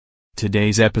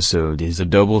Today's episode is a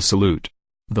double salute.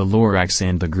 The Lorax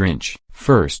and the Grinch.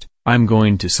 First, I'm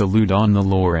going to salute on the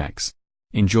Lorax.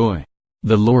 Enjoy.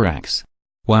 The Lorax.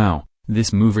 Wow,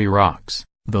 this movie rocks.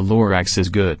 The Lorax is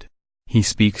good. He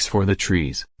speaks for the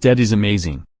trees. That is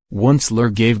amazing. Once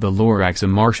Lur gave the Lorax a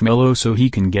marshmallow so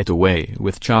he can get away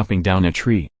with chopping down a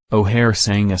tree. O'Hare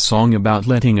sang a song about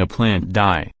letting a plant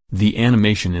die. The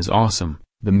animation is awesome,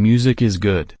 the music is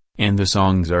good, and the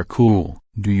songs are cool.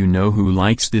 Do you know who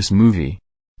likes this movie?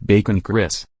 Bacon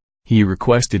Chris. He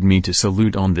requested me to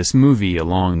salute on this movie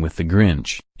along with the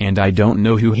Grinch, and I don't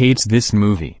know who hates this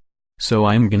movie. So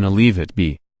I'm gonna leave it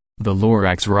be. The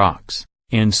Lorax rocks,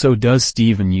 and so does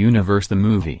Steven Universe the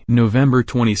movie. November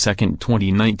 22,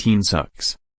 2019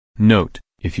 sucks. Note,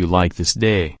 if you like this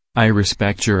day, I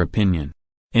respect your opinion.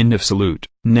 End of salute.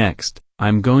 Next,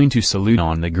 I'm going to salute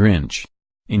on the Grinch.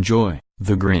 Enjoy.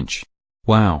 The Grinch.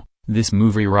 Wow, this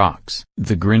movie rocks.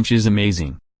 The Grinch is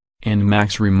amazing. And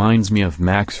Max reminds me of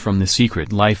Max from The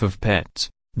Secret Life of Pets.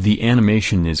 The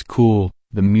animation is cool,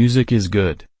 the music is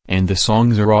good, and the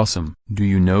songs are awesome. Do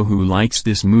you know who likes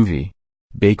this movie?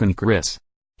 Bacon Chris.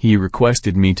 He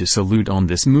requested me to salute on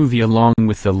this movie along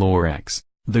with the Lorax.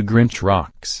 The Grinch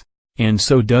rocks. And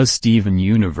so does Steven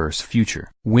Universe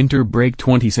Future. Winter break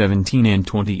 2017 and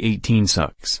 2018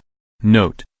 sucks.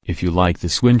 Note, if you like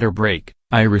this winter break,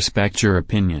 I respect your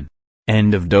opinion.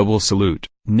 End of double salute.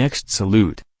 Next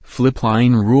salute,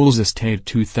 Flipline Rules Estate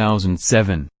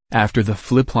 2007. After the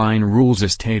Flipline Rules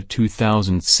Estate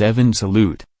 2007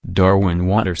 salute, Darwin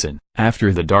Watterson.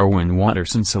 After the Darwin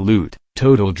Watterson salute,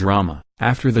 Total Drama.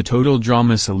 After the Total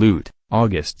Drama salute,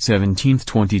 August 17,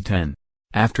 2010.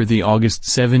 After the August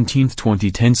 17,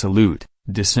 2010 salute,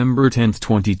 December 10,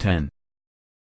 2010.